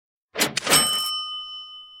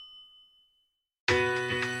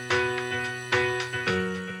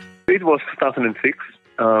It was 2006.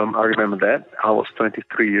 I remember that. I was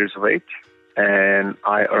 23 years of age, and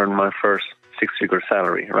I earned my first six-figure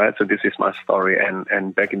salary, right? So this is my story.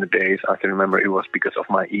 And back in the days, I can remember it was because of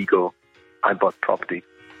my ego. I bought property.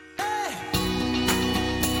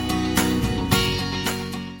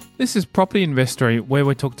 This is Property Investory, where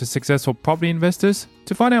we talk to successful property investors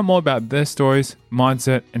to find out more about their stories,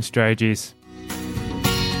 mindset, and strategies.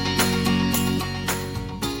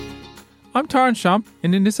 I'm Taran Shump,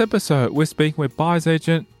 and in this episode, we're speaking with buyer's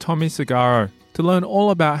agent Tommy Segoro to learn all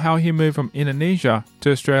about how he moved from Indonesia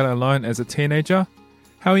to Australia alone as a teenager,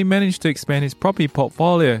 how he managed to expand his property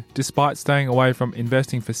portfolio despite staying away from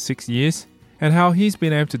investing for 6 years, and how he's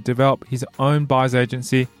been able to develop his own buyer's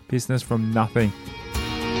agency business from nothing.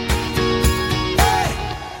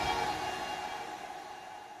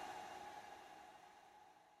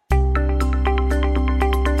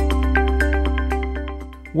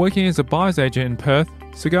 Working as a buyer's agent in Perth,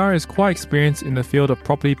 Segoro is quite experienced in the field of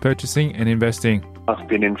property purchasing and investing. I've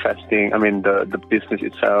been investing. The business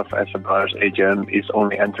itself as a buyer's agent is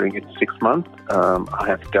only entering its 6th month.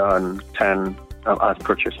 I've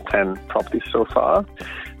purchased 10 properties so far.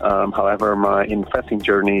 However, my investing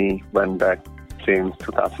journey went back since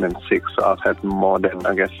 2006. So I've had more than,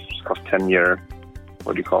 10-year,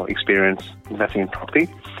 experience investing in property.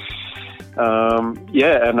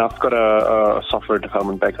 And I've got a software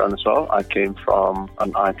development background as well. I came from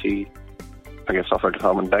an IT, software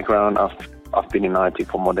development background. I've been in IT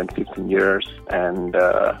for more than 15 years, and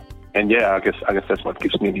I guess that's what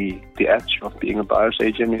gives me the edge of being a buyer's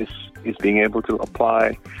agent is being able to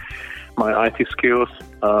apply my IT skills,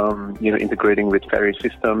 integrating with various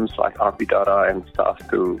systems like RP data and stuff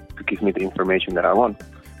to give me the information that I want.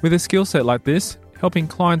 With a skill set like this, helping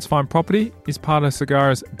clients find property is part of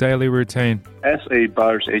Segoro's daily routine. As a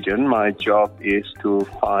buyer's agent, my job is to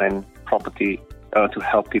find property, to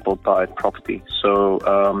help people buy property. So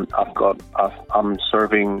I'm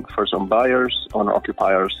serving first-home buyers,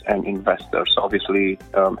 owner-occupiers, and investors. So obviously,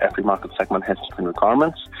 every market segment has different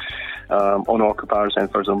requirements. Owner-occupiers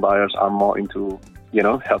and first-home buyers are more into,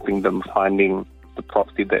 helping them finding the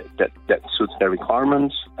property that suits their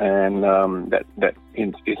requirements and that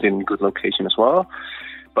is in good location as well.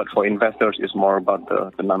 But for investors, it's more about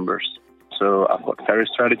the numbers. So I've got various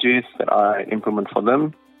strategies that I implement for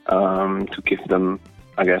them to give them,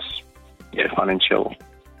 financial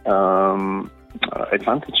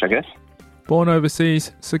advantage, Born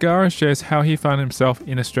overseas, Segoro shares how he found himself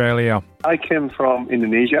in Australia. I came from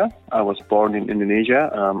Indonesia. I was born in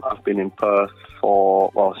Indonesia. I've been in Perth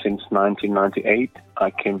since 1998.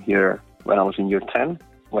 I came here when I was in year 10,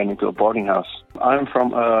 went into a boarding house. I'm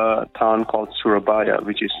from a town called Surabaya,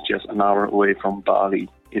 which is just an hour away from Bali.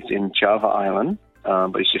 It's in Java Island,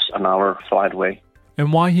 but it's just an hour flight away.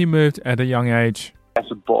 And why he moved at a young age? As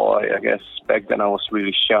a boy, back then I was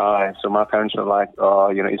really shy. So my parents were like,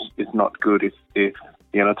 it's not good if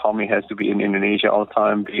Tommy has to be in Indonesia all the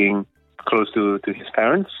time, being close to his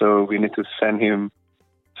parents. So we need to send him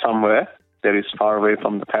somewhere that is far away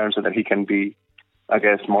from the parents so that he can be,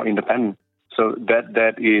 more independent. So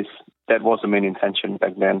that was the main intention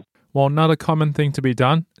back then. While not a common thing to be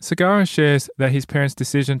done, Segoro shares that his parents'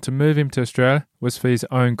 decision to move him to Australia was for his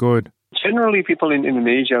own good. Generally, people in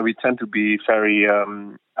Indonesia, we tend to be very,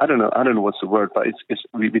 I don't know what's the word, but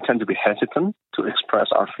we tend to be hesitant to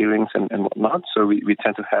express our feelings and whatnot. So we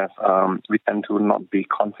tend to not be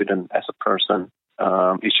confident as a person.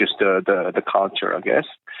 It's just the culture, I guess.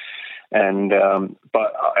 And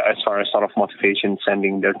but as far as sort of motivation,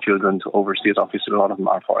 sending their children to overseas, obviously a lot of them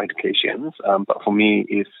are for education. But for me,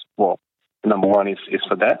 number one is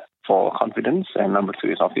for that, for confidence, and number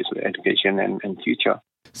two is obviously education and future.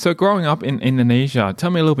 So growing up in Indonesia, tell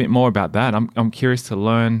me a little bit more about that. I'm curious to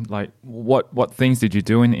learn, what things did you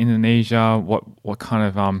do in Indonesia? What kind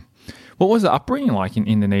of what was the upbringing like in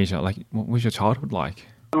Indonesia? What was your childhood like?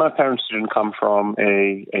 My parents didn't come from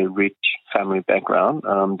a rich family background.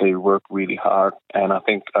 They worked really hard, and I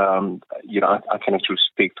think I can actually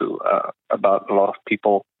speak to about a lot of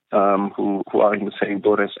people who are in the same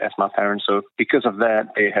boat as my parents. So because of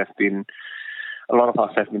that, a lot of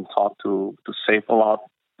us have been taught to save a lot,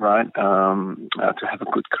 right? To have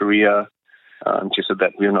a good career, just so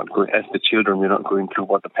that we're not going, as the children, we're not going through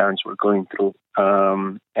what the parents were going through.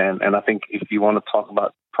 And I think if you want to talk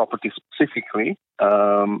about property specifically,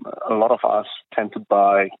 a lot of us tend to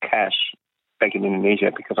buy cash back in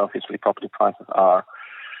Indonesia because obviously property prices are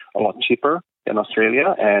a lot cheaper than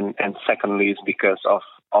Australia. And secondly, is because of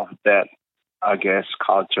that, I guess,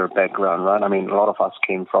 culture background, right? I mean, a lot of us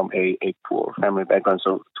came from a poor family background.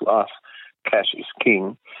 So to us, cash is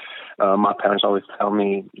king. My parents always tell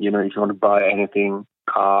me, if you want to buy anything,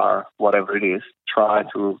 car, whatever it is, try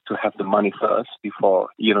to have the money first before,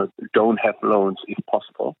 don't have loans if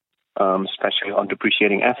possible, especially on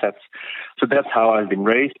depreciating assets. So that's how I've been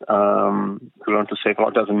raised. To learn to save a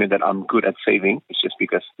lot doesn't mean that I'm good at saving. It's just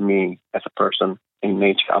because me as a person in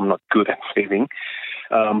nature, I'm not good at saving.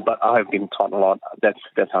 But I've been taught a lot.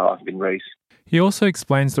 That's how I've been raised. He also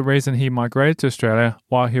explains the reason he migrated to Australia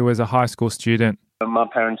while he was a high school student. My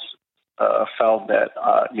parents felt that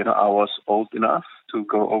I was old enough to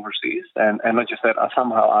go overseas, and not just that.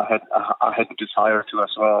 Somehow I had the desire to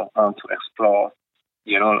as well to explore.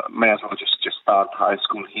 May as well just start high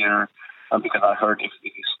school here, because I heard if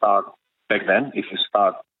you start back then, if you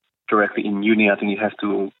start directly in uni, I think you have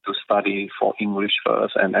to study for English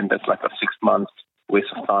first, and that's like a 6 months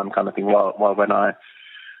waste of time kind of thing. While when I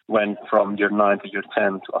went from year 9 to year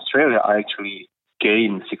 10 to Australia, I actually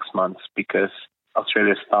gained 6 months because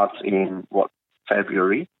Australia starts in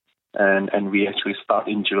February, and we actually start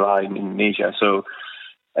in July in Indonesia. So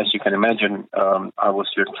as you can imagine, I was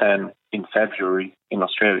year 10 in February in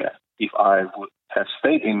Australia. If I would have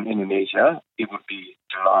stayed in Indonesia, it would be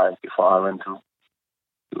July before I went to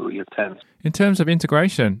year 10. In terms of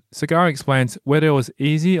integration, Segoro explains whether it was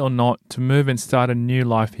easy or not to move and start a new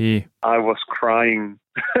life here. I was crying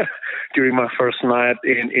during my first night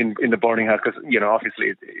in the boarding house because,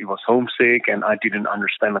 obviously it was homesick and I didn't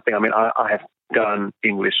understand the thing. I mean, I have done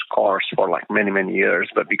English course for like many, many years,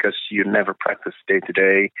 but because you never practice day to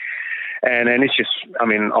day, and it's just, I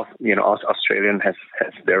mean, Australian has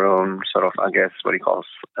their own sort of, I guess, what he calls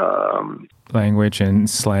language and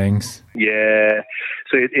slangs. Yeah,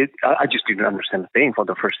 so I just didn't understand the thing for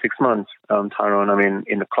the first 6 months, Tyrone. I mean,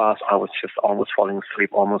 in the class, I was just almost falling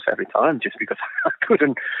asleep almost every time just because I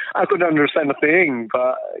couldn't understand the thing.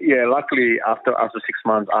 But yeah, luckily after 6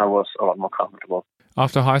 months, I was a lot more comfortable.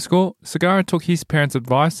 After high school, Segoro took his parents'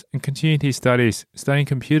 advice and continued his studies, studying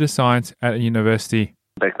computer science at a university.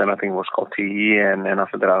 Back then, I think it was called TE, and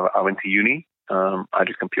after that, I went to uni. I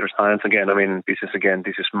did computer science again. I mean, this is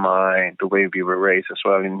the way we were raised as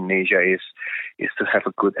well in Indonesia is to have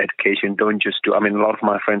a good education. Don't just do. I mean, a lot of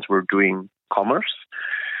my friends were doing commerce,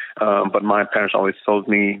 but my parents always told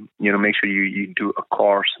me, make sure you do a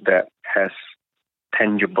course that has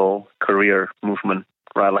tangible career movement.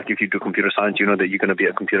 Right, like if you do computer science, you know that you're going to be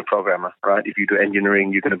a computer programmer, right? If you do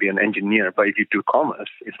engineering, you're going to be an engineer. But if you do commerce,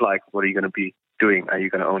 it's like, what are you going to be doing? Are you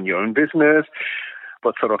going to own your own business?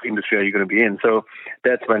 What sort of industry are you going to be in? So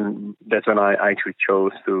that's when I actually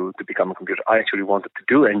chose to become a computer. I actually wanted to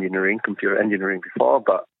do computer engineering before,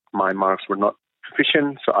 but my marks were not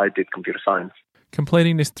sufficient, so I did computer science.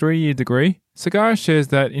 Completing this 3-year degree, Segoro shares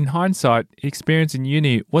that in hindsight, experience in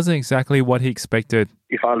uni wasn't exactly what he expected.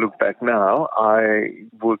 If I look back now, I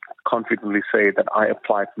would confidently say that I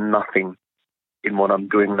applied nothing in what I'm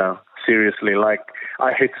doing now. Seriously, like,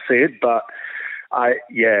 I hate to say it, but I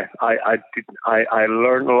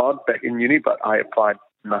learned a lot back in uni, but I applied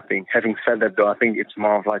nothing. Having said that, though, I think it's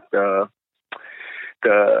more of like the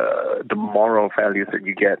moral values that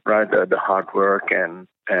you get, right? The hard work and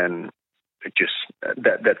just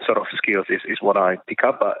that sort of skills is what I pick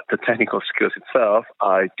up. But the technical skills itself,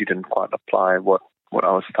 I didn't quite apply what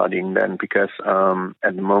I was studying then, because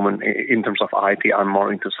at the moment, in terms of IT, I'm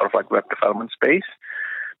more into sort of like web development space.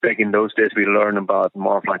 Back in those days, we learned about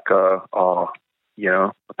more of like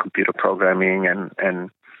computer programming and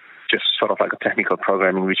just sort of like a technical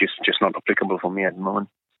programming, which is just not applicable for me at the moment.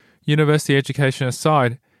 University education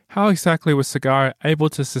aside, how exactly was Segoro able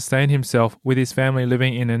to sustain himself with his family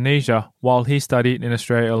living in Indonesia while he studied in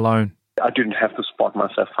Australia alone? I didn't have to support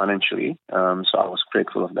myself financially, so I was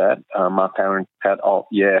grateful of that. My parents had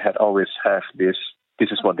always have this.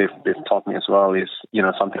 This is what they've taught me as well. Is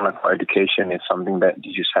something like for education is something that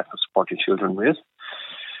you just have to support your children with.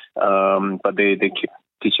 But they keep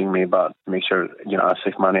teaching me about make sure I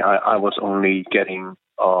save money. I was only getting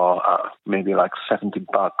maybe like $70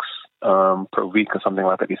 per week or something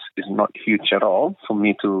like that. Is not huge at all for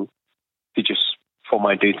me to just for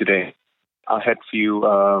my day to day. I had few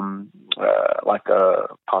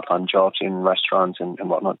part-time jobs in restaurants and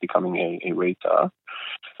whatnot, becoming a waiter.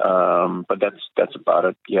 But that's about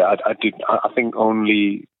it. Yeah, I did. I think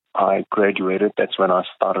only I graduated. That's when I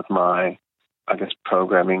started my, I guess,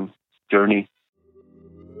 programming journey.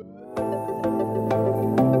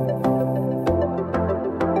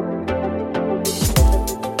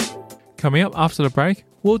 Coming up after the break,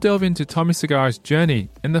 we'll delve into Tommy Segoro's journey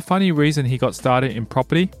and the funny reason he got started in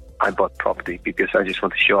property. I bought property because I just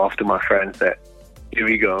want to show off to my friends that here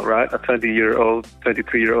we go, right? A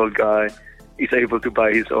 23-year-old guy is able to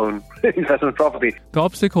buy his own investment property. The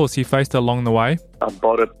obstacles he faced along the way. I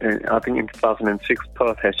bought it, I think in 2006,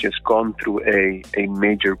 Perth has just gone through a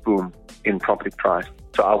major boom in property price.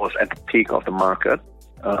 So I was at the peak of the market.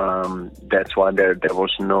 That's why there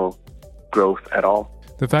was no growth at all.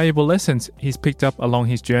 The valuable lessons he's picked up along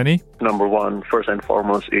his journey. Number one, first and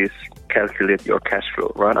foremost, is calculate your cash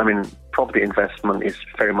flow, right? I mean, property investment is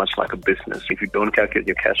very much like a business. If you don't calculate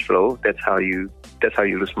your cash flow, that's how you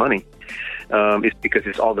lose money. It's because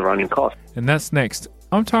it's all the running costs. And that's next.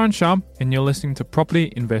 I'm Taran Sham, and you're listening to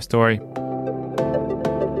Property Investory.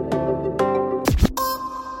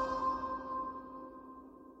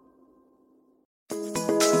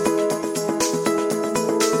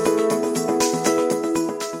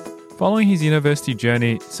 Following his university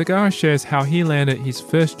journey, Segoro shares how he landed his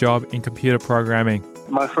first job in computer programming.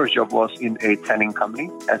 My first job was in a tanning company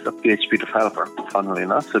as a PHP developer, funnily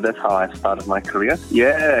enough. So that's how I started my career. So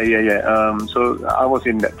I was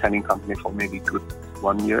in that tanning company for maybe good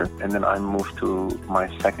 1 year, and then I moved to my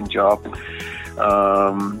second job.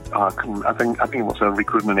 I think it was a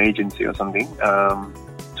recruitment agency or something.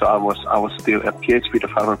 So I was still a PHP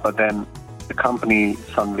developer, but then the company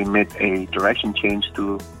suddenly made a direction change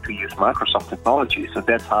to use Microsoft technology. So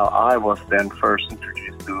that's how I was then first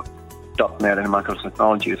introduced to .NET and Microsoft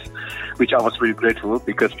technologies, which I was really grateful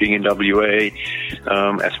because being in WA,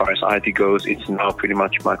 as far as IT goes, it's now pretty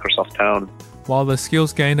much Microsoft town. While the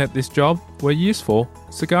skills gained at this job were useful,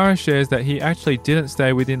 Segoro shares that he actually didn't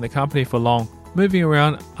stay within the company for long, moving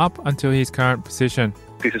around up until his current position.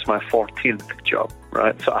 This is my 14th job,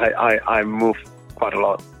 right? So I moved quite a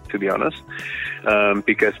lot, to be honest,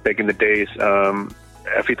 because back in the days,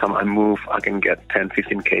 every time I move, I can get 10,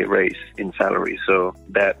 15K raise in salary. So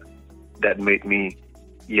that made me,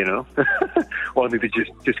 wanting to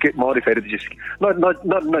just get motivated. Just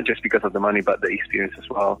not just because of the money, but the experience as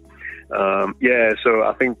well. So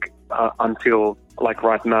I think until like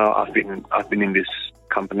right now, I've been in this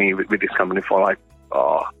company with this company for like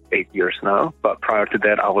 8 years now. But prior to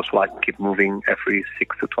that, I was like keep moving every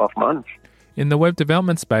 6 to 12 months. In the web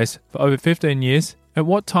development space for over 15 years, at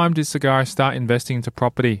what time did Segoro start investing into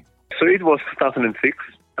property? So it was 2006.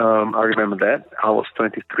 I remember that. I was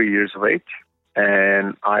 23 years of age,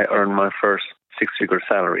 and I earned my first six-figure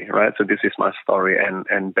salary, right? So this is my story.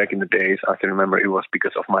 And back in the days, I can remember it was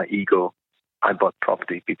because of my ego. I bought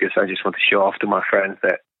property because I just want to show off to my friends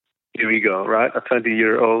that here we go, right? A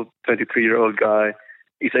 23-year-old guy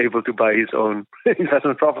is able to buy his own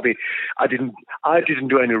investment property. I didn't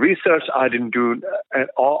do any research. I didn't do.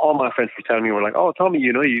 All my friends were telling me, were like, "Oh, Tommy,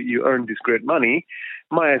 you earned this great money.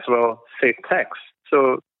 Might as well save tax.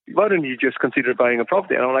 So why don't you just consider buying a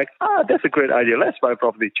property?" And I'm like, that's a great idea. Let's buy a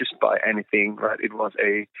property. Just buy anything, right? It was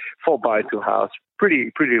a 4x2 house,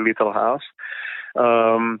 pretty little house.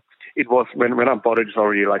 It was when I bought it, it's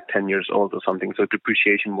already like 10 years old or something. So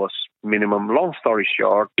depreciation was minimum. Long story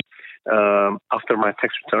short, after my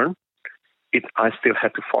tax return, I still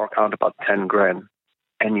had to fork out about 10 grand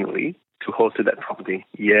annually to hold to that property.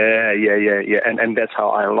 Yeah. And that's how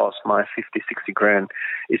I lost my 50, 60 grand,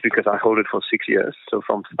 is because I hold it for 6 years. So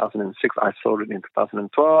from 2006, I sold it in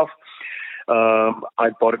 2012. I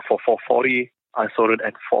bought it for 440. I sold it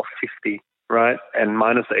at 450. Right, and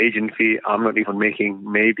minus the agent fee, I'm not even making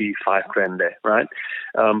maybe 5 grand there, right?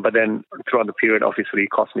 But then throughout the period, obviously, it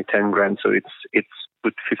cost me 10 grand, so it's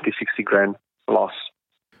good 50, 60 grand loss.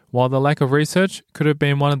 While the lack of research could have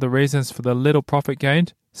been one of the reasons for the little profit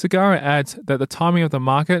gained, Segoro adds that the timing of the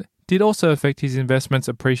market did also affect his investment's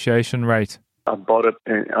appreciation rate. I bought it,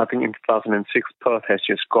 I think in 2006, Perth has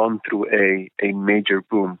just gone through a major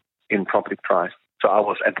boom in property price. So I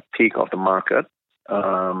was at the peak of the market.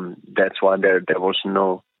 That's why there was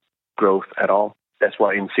no growth at all. That's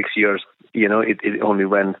why in 6 years, it only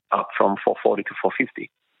went up from 440 to 450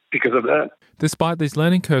 because of that. Despite these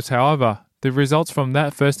learning curves, however, the results from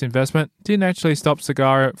that first investment didn't actually stop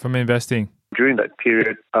Segoro from investing. During that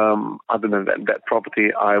period, other than that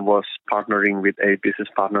property, I was partnering with a business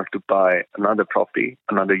partner to buy another property,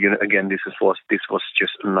 another unit. Again, this was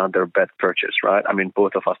just another bad purchase, right? I mean,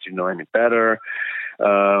 both of us didn't know any better.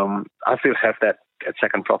 I still have that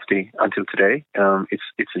second property until today.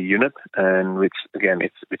 It's a unit, and which again,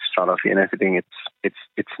 it's start off and everything.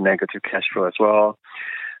 It's negative cash flow as well.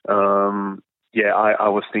 I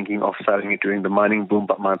was thinking of selling it during the mining boom,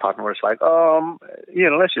 but my partner was like,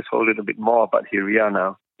 let's just hold it a bit more. But here we are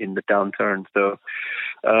now in the downturn. So,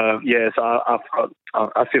 I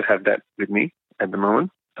still have that with me at the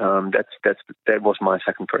moment. That was my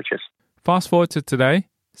second purchase. Fast forward to today,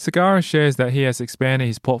 Segoro shares that he has expanded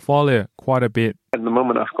his portfolio quite a bit. At the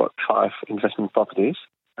moment, I've got 5 investment properties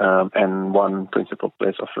and 1 principal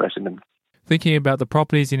place of residence. Thinking about the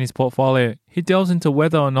properties in his portfolio, he delves into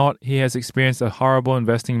whether or not he has experienced a horrible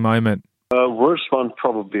investing moment. Worst one,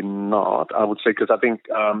 probably not, I would say, because I think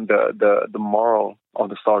the moral of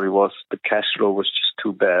the story was the cash flow was just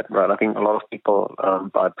too bad, right? I think a lot of people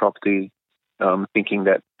buy property thinking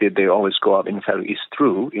that they always go up in value is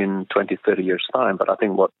true in 20, 30 years' time. But I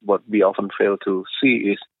think what we often fail to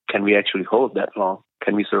see is, can we actually hold that long?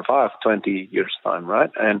 Can we survive 20 years' time,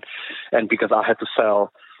 right? And because I had to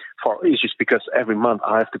sell, it's just because every month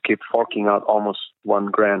I have to keep forking out almost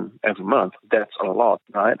 $1,000 every month. That's a lot,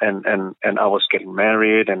 right? And I was getting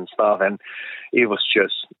married and stuff, and it was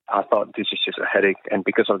just, I thought this is just a headache. And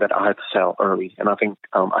because of that, I had to sell early. And I think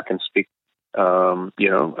I can speak, on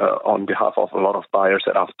behalf of a lot of buyers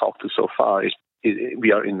that I've talked to so far.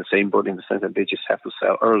 We are in the same boat in the sense that they just have to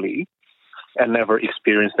sell early and never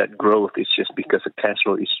experience that growth. It's just because the cash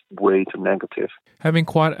flow is way too negative. Having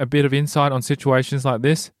quite a bit of insight on situations like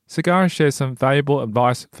this, Segoro shares some valuable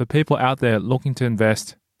advice for people out there looking to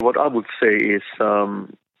invest. What I would say is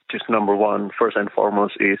just number one, first and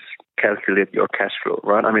foremost, is calculate your cash flow,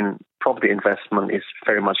 right? I mean, property investment is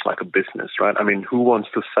very much like a business, right? I mean, who wants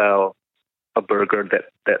to sell a burger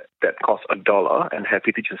that costs $1 and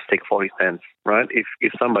happy to just take 40 cents, right?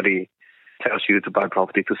 If somebody tells you to buy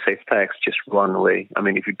property to save tax, just run away. I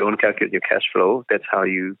mean, if you don't calculate your cash flow, that's how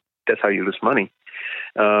you lose money.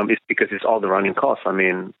 It's because it's all the running costs. I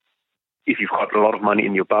mean, if you've got a lot of money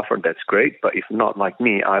in your buffer, that's great. But if not, like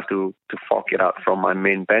me, I have to fork it out from my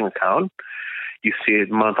main bank account. You see it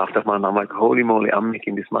month after month. I'm like, holy moly, I'm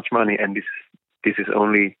making this much money, and this is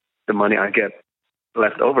only the money I get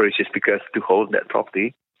left over. It's just because to hold that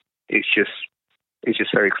property, it's just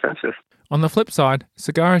very expensive. On the flip side,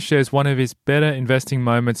 Segoro shares one of his better investing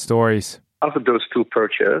moment stories. After those two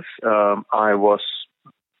purchases, I was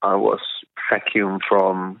vacuumed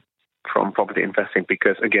from property investing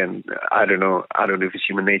because, again, I don't know if it's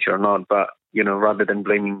human nature or not, but rather than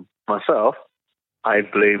blaming myself, I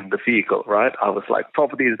blame the vehicle, right? I was like,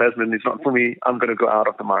 property investment is not for me. I'm going to go out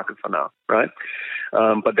of the market for now, right?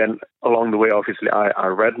 But then along the way, obviously, I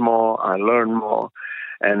read more, I learned more.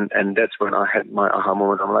 And that's when I had my aha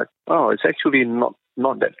moment. I'm like, oh, it's actually not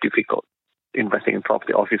that difficult investing in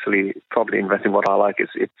property. Obviously, property investing, what I like is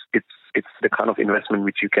it's the kind of investment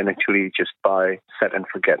which you can actually just buy, set and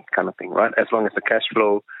forget kind of thing, right? As long as the cash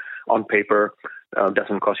flow on paper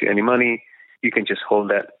doesn't cost you any money, you can just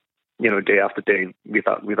hold that, day after day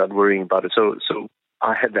without worrying about it. So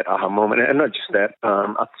I had that aha moment, and not just that.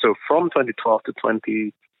 So from 2012 to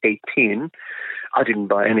 2018, I didn't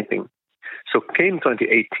buy anything. So came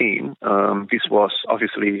 2018, this was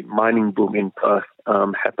obviously mining boom in Perth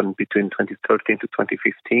happened between 2013 to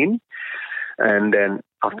 2015. And then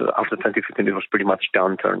after 2015, it was pretty much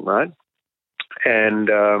downturn, right? And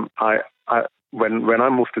when I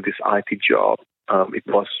moved to this IT job, it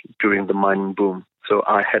was during the mining boom. So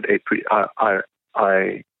I had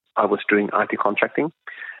I was doing IT contracting.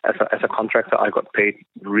 As a contractor, I got paid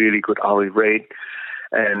really good hourly rate,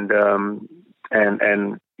 and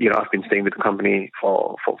I've been staying with the company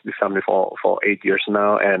for this family for 8 years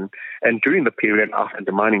now, and during the period after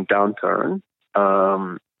the mining downturn,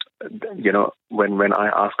 when I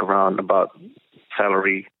ask around about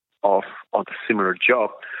salary of a similar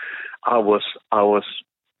job, I would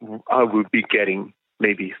be getting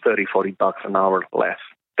maybe $30-40 an hour less.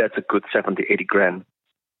 That's a good 70-80 grand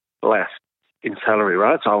less in salary,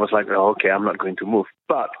 right? So I was like, oh, okay, I'm not going to move.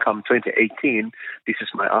 But come 2018, this is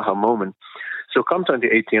my aha moment. So come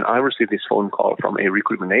 2018, I received this phone call from a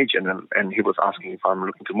recruitment agent, and he was asking if I'm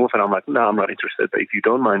looking to move. And I'm like, no, I'm not interested. But if you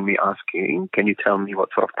don't mind me asking, can you tell me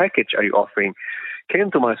what sort of package are you offering? Came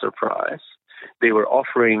to my surprise, they were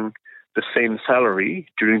offering the same salary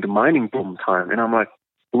during the mining boom time. And I'm like,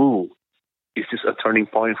 ooh, is this a turning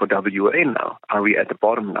point for WA now? Are we at the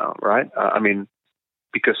bottom now, right?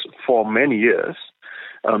 Because for many years,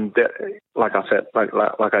 like I said,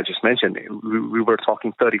 like I just mentioned, we were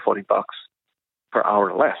talking $30-40 per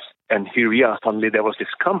hour less. And here we are, suddenly there was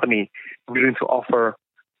this company willing to offer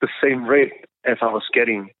the same rate as I was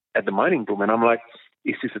getting at the mining boom. And I'm like,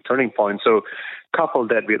 is this a turning point? So couple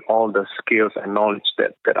that with all the skills and knowledge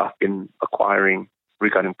that I've been acquiring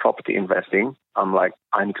regarding property investing, I'm like,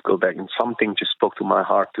 I need to go back. And something just spoke to my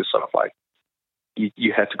heart to sort of like,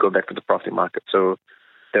 you have to go back to the property market. So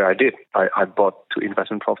there I did. I bought 2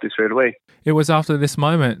 investment properties straight away. It was after this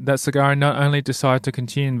moment that Segoro not only decided to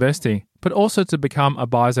continue investing, but also to become a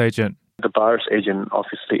buyer's agent. The buyer's agent,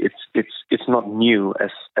 obviously, it's not new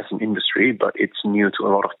as an industry, but it's new to a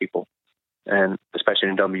lot of people, and especially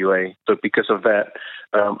in WA. So because of that,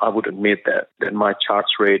 I would admit that my charge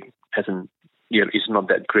rate is not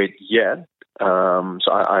that great yet.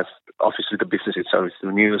 I've obviously the business itself is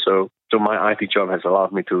still new, so my IT job has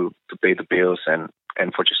allowed me to pay the bills and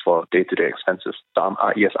for day-to-day expenses. So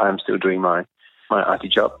yes, I'm still doing my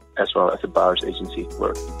IT job as well as the buyer's agency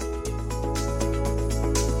work.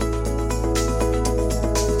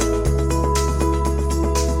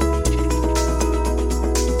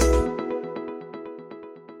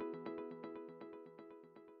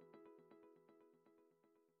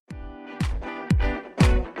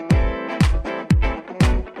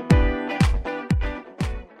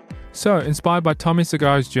 So, inspired by Tommy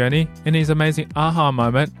Segoro's journey and his amazing aha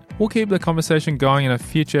moment, we'll keep the conversation going in a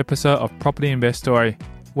future episode of Property Invest Story,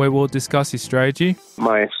 where we'll discuss his strategy.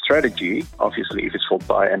 My strategy, obviously, if it's for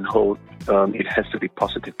buy and hold, it has to be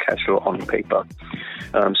positive cash flow on paper.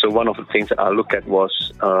 So one of the things that I look at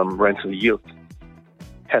was rental yield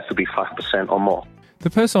has to be 5% or more. The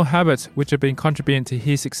personal habits which have been contributing to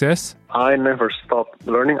his success. I never stopped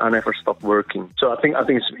learning. I never stopped working. So I think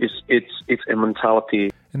it's a mentality.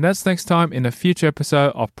 And that's next time in a future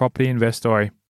episode of Property Invest Story.